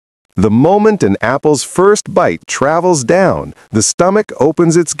The moment an apple's first bite travels down, the stomach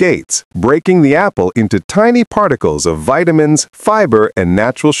opens its gates, breaking the apple into tiny particles of vitamins, fiber, and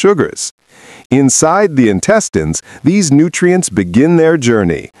natural sugars. Inside the intestines, these nutrients begin their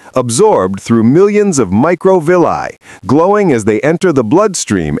journey, absorbed through millions of microvilli, glowing as they enter the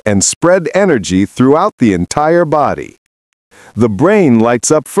bloodstream and spread energy throughout the entire body. The brain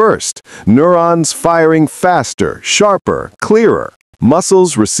lights up first, neurons firing faster, sharper, clearer.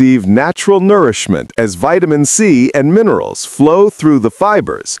 Muscles receive natural nourishment as vitamin C and minerals flow through the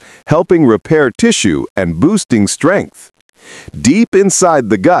fibers, helping repair tissue and boosting strength. Deep inside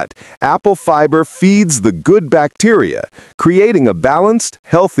the gut, apple fiber feeds the good bacteria, creating a balanced,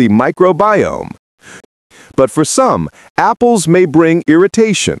 healthy microbiome. But for some, apples may bring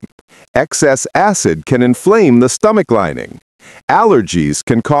irritation. Excess acid can inflame the stomach lining. Allergies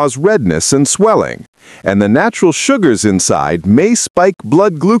can cause redness and swelling, and the natural sugars inside may spike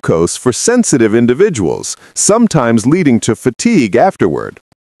blood glucose for sensitive individuals, sometimes leading to fatigue afterward.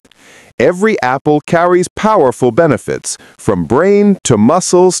 Every apple carries powerful benefits, from brain to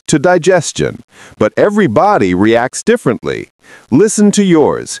muscles to digestion, but every body reacts differently. Listen to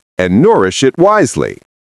yours and nourish it wisely.